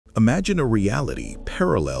Imagine a reality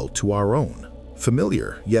parallel to our own,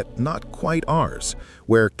 familiar yet not quite ours,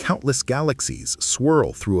 where countless galaxies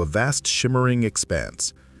swirl through a vast shimmering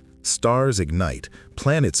expanse. Stars ignite,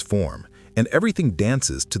 planets form, and everything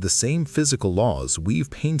dances to the same physical laws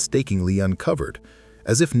we've painstakingly uncovered,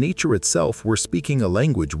 as if nature itself were speaking a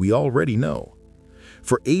language we already know.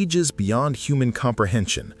 For ages beyond human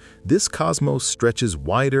comprehension, this cosmos stretches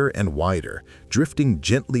wider and wider, drifting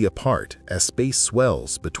gently apart as space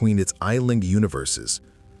swells between its island universes.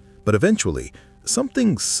 But eventually,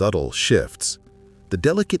 something subtle shifts. The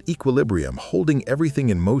delicate equilibrium holding everything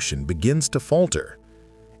in motion begins to falter.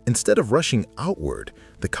 Instead of rushing outward,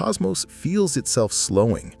 the cosmos feels itself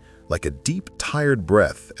slowing, like a deep, tired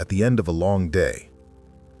breath at the end of a long day.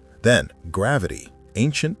 Then, gravity,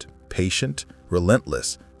 ancient, patient,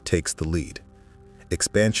 relentless, takes the lead.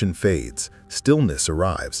 Expansion fades, stillness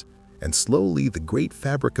arrives, and slowly the great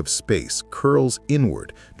fabric of space curls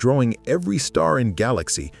inward, drawing every star and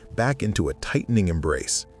galaxy back into a tightening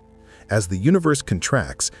embrace. As the universe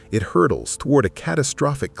contracts, it hurtles toward a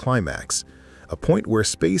catastrophic climax, a point where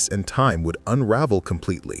space and time would unravel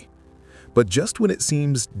completely. But just when it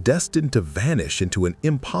seems destined to vanish into an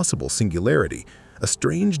impossible singularity, a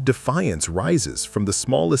strange defiance rises from the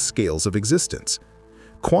smallest scales of existence.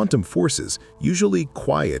 Quantum forces, usually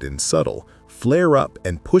quiet and subtle, flare up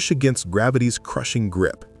and push against gravity's crushing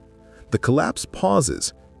grip. The collapse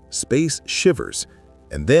pauses, space shivers,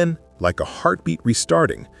 and then, like a heartbeat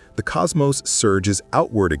restarting, the cosmos surges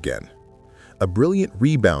outward again. A brilliant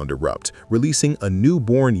rebound erupts, releasing a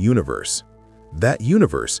newborn universe. That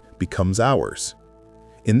universe becomes ours.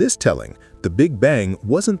 In this telling, the Big Bang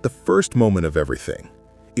wasn't the first moment of everything.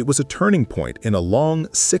 It was a turning point in a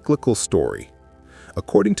long, cyclical story.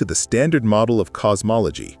 According to the standard model of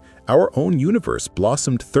cosmology, our own universe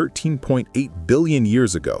blossomed 13.8 billion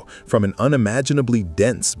years ago from an unimaginably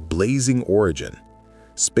dense, blazing origin.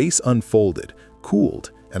 Space unfolded,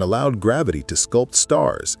 cooled, and allowed gravity to sculpt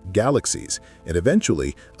stars, galaxies, and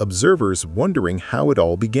eventually observers wondering how it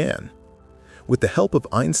all began. With the help of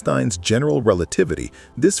Einstein's general relativity,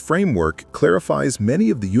 this framework clarifies many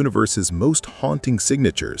of the universe's most haunting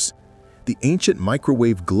signatures. The ancient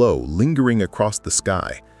microwave glow lingering across the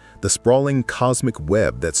sky, the sprawling cosmic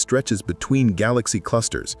web that stretches between galaxy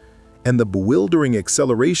clusters, and the bewildering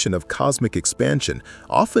acceleration of cosmic expansion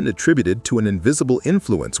often attributed to an invisible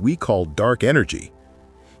influence we call dark energy.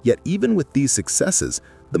 Yet even with these successes,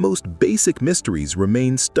 the most basic mysteries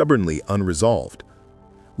remain stubbornly unresolved.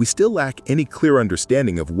 We still lack any clear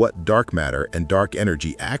understanding of what dark matter and dark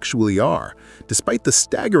energy actually are, despite the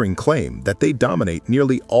staggering claim that they dominate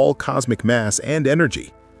nearly all cosmic mass and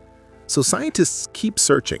energy. So scientists keep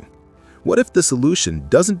searching. What if the solution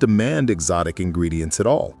doesn't demand exotic ingredients at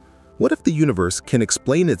all? What if the universe can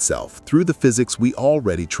explain itself through the physics we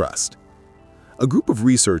already trust? A group of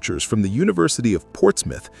researchers from the University of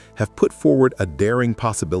Portsmouth have put forward a daring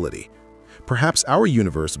possibility. Perhaps our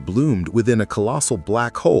universe bloomed within a colossal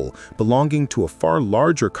black hole belonging to a far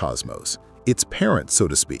larger cosmos, its parent, so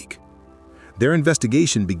to speak. Their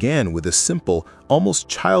investigation began with a simple, almost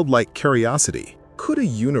childlike curiosity. Could a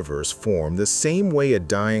universe form the same way a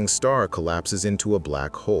dying star collapses into a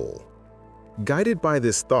black hole? Guided by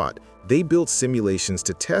this thought, they built simulations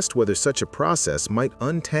to test whether such a process might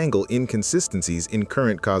untangle inconsistencies in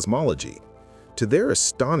current cosmology. To their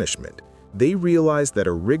astonishment, they realized that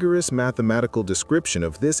a rigorous mathematical description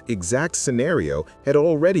of this exact scenario had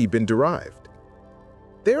already been derived.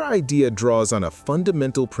 Their idea draws on a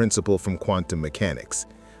fundamental principle from quantum mechanics.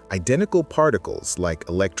 Identical particles, like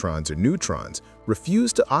electrons or neutrons,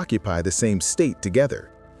 refuse to occupy the same state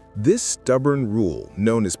together. This stubborn rule,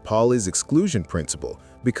 known as Pauli's exclusion principle,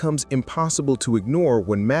 becomes impossible to ignore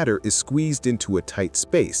when matter is squeezed into a tight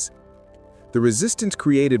space. The resistance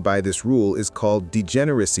created by this rule is called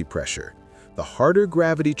degeneracy pressure. The harder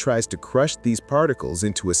gravity tries to crush these particles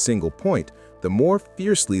into a single point, the more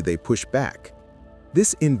fiercely they push back.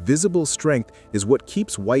 This invisible strength is what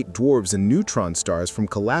keeps white dwarfs and neutron stars from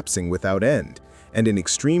collapsing without end, and in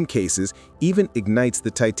extreme cases even ignites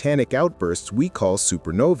the titanic outbursts we call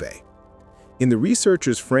supernovae. In the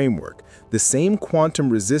researchers' framework, the same quantum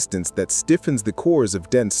resistance that stiffens the cores of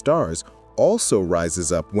dense stars also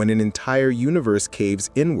rises up when an entire universe caves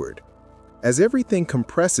inward. As everything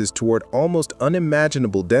compresses toward almost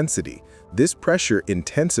unimaginable density, this pressure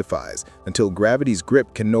intensifies until gravity's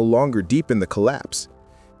grip can no longer deepen the collapse.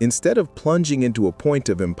 Instead of plunging into a point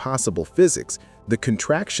of impossible physics, the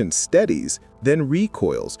contraction steadies, then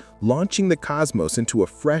recoils, launching the cosmos into a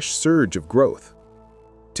fresh surge of growth.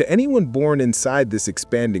 To anyone born inside this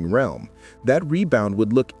expanding realm, that rebound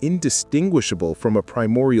would look indistinguishable from a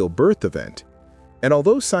primordial birth event. And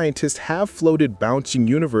although scientists have floated bouncing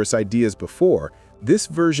universe ideas before, this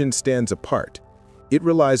version stands apart. It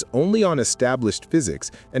relies only on established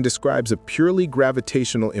physics and describes a purely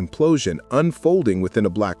gravitational implosion unfolding within a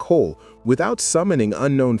black hole without summoning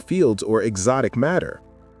unknown fields or exotic matter.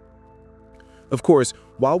 Of course,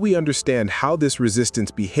 while we understand how this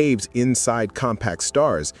resistance behaves inside compact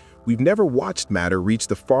stars, we've never watched matter reach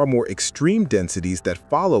the far more extreme densities that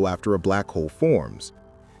follow after a black hole forms.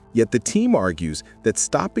 Yet the team argues that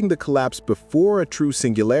stopping the collapse before a true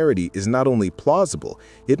singularity is not only plausible,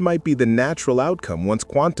 it might be the natural outcome once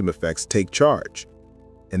quantum effects take charge.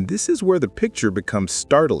 And this is where the picture becomes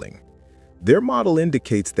startling. Their model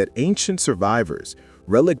indicates that ancient survivors,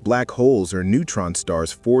 relic black holes or neutron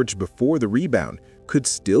stars forged before the rebound, could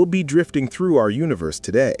still be drifting through our universe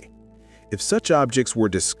today. If such objects were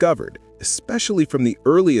discovered, especially from the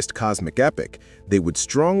earliest cosmic epoch, they would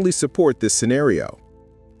strongly support this scenario.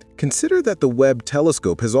 Consider that the Webb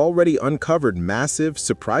telescope has already uncovered massive,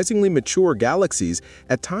 surprisingly mature galaxies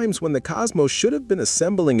at times when the cosmos should have been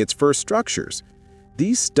assembling its first structures.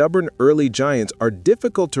 These stubborn early giants are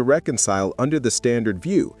difficult to reconcile under the standard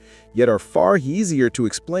view, yet are far easier to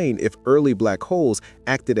explain if early black holes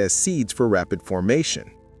acted as seeds for rapid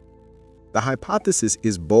formation. The hypothesis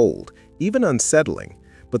is bold, even unsettling,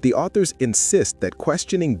 but the authors insist that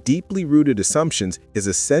questioning deeply rooted assumptions is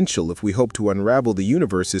essential if we hope to unravel the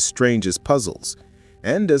universe's strangest puzzles.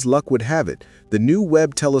 And as luck would have it, the new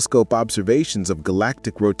Webb telescope observations of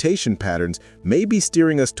galactic rotation patterns may be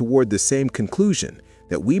steering us toward the same conclusion,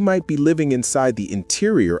 that we might be living inside the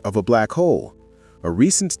interior of a black hole. A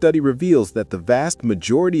recent study reveals that the vast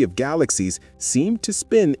majority of galaxies seem to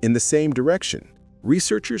spin in the same direction.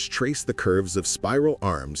 Researchers trace the curves of spiral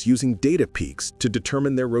arms using data peaks to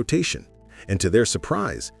determine their rotation, and to their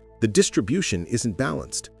surprise, the distribution isn't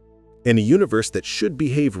balanced. In a universe that should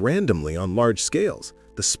behave randomly on large scales,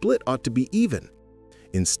 the split ought to be even.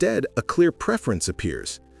 Instead, a clear preference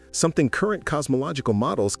appears, something current cosmological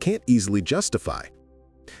models can't easily justify.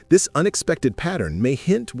 This unexpected pattern may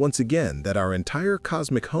hint once again that our entire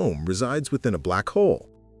cosmic home resides within a black hole.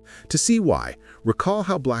 To see why, recall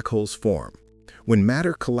how black holes form. When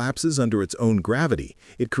matter collapses under its own gravity,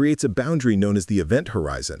 it creates a boundary known as the event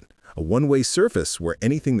horizon, a one-way surface where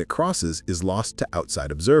anything that crosses is lost to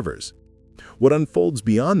outside observers. What unfolds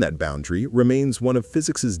beyond that boundary remains one of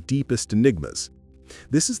physics's deepest enigmas.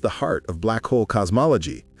 This is the heart of black hole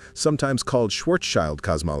cosmology, sometimes called Schwarzschild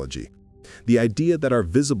cosmology. The idea that our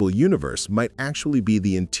visible universe might actually be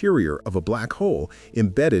the interior of a black hole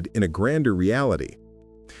embedded in a grander reality.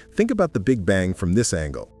 Think about the Big Bang from this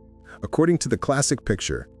angle. According to the classic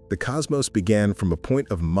picture, the cosmos began from a point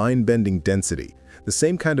of mind-bending density, the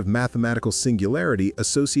same kind of mathematical singularity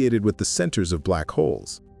associated with the centers of black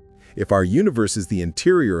holes. If our universe is the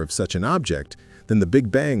interior of such an object, then the Big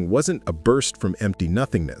Bang wasn't a burst from empty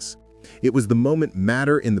nothingness. It was the moment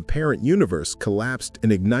matter in the parent universe collapsed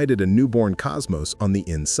and ignited a newborn cosmos on the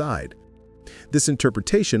inside. This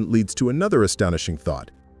interpretation leads to another astonishing thought.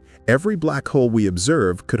 Every black hole we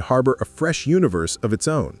observe could harbor a fresh universe of its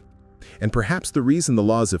own. And perhaps the reason the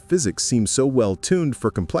laws of physics seem so well tuned for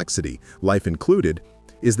complexity, life included,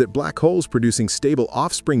 is that black holes producing stable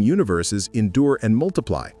offspring universes endure and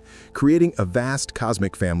multiply, creating a vast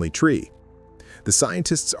cosmic family tree. The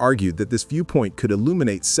scientists argued that this viewpoint could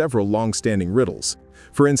illuminate several long-standing riddles.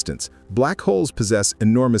 For instance, black holes possess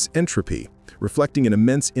enormous entropy, reflecting an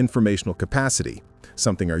immense informational capacity,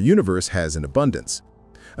 something our universe has in abundance.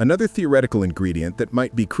 Another theoretical ingredient that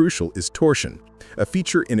might be crucial is torsion, a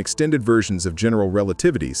feature in extended versions of general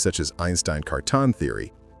relativity such as Einstein-Cartan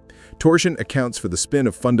theory. Torsion accounts for the spin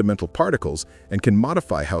of fundamental particles and can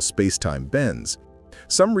modify how space-time bends.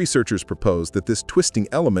 Some researchers propose that this twisting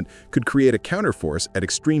element could create a counterforce at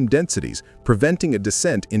extreme densities, preventing a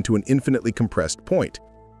descent into an infinitely compressed point.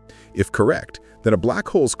 If correct, then a black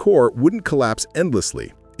hole's core wouldn't collapse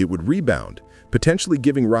endlessly, it would rebound, potentially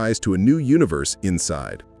giving rise to a new universe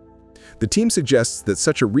inside. The team suggests that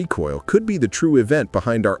such a recoil could be the true event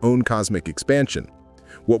behind our own cosmic expansion.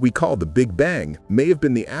 What we call the Big Bang may have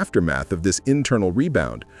been the aftermath of this internal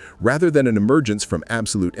rebound, rather than an emergence from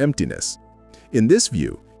absolute emptiness. In this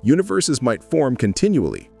view, universes might form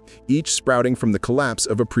continually, each sprouting from the collapse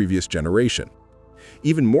of a previous generation.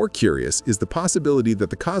 Even more curious is the possibility that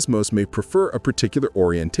the cosmos may prefer a particular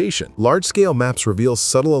orientation. Large-scale maps reveal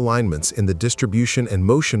subtle alignments in the distribution and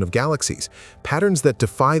motion of galaxies, patterns that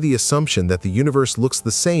defy the assumption that the universe looks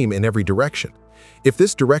the same in every direction. If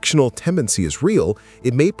this directional tendency is real,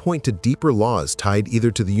 it may point to deeper laws tied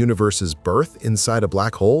either to the universe's birth inside a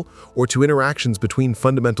black hole or to interactions between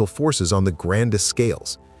fundamental forces on the grandest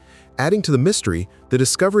scales. Adding to the mystery, the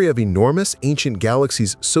discovery of enormous ancient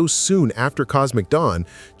galaxies so soon after cosmic dawn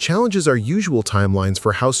challenges our usual timelines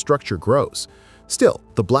for how structure grows. Still,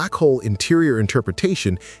 the black hole interior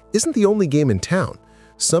interpretation isn't the only game in town.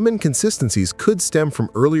 Some inconsistencies could stem from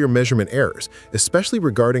earlier measurement errors, especially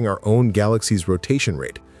regarding our own galaxy's rotation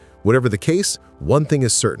rate. Whatever the case, one thing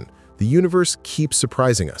is certain: the universe keeps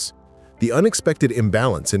surprising us. The unexpected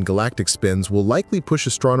imbalance in galactic spins will likely push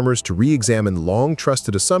astronomers to re-examine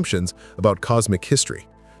long-trusted assumptions about cosmic history.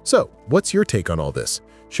 So, what's your take on all this?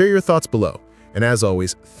 Share your thoughts below. And as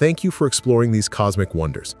always, thank you for exploring these cosmic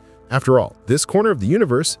wonders. After all, this corner of the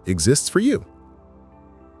universe exists for you.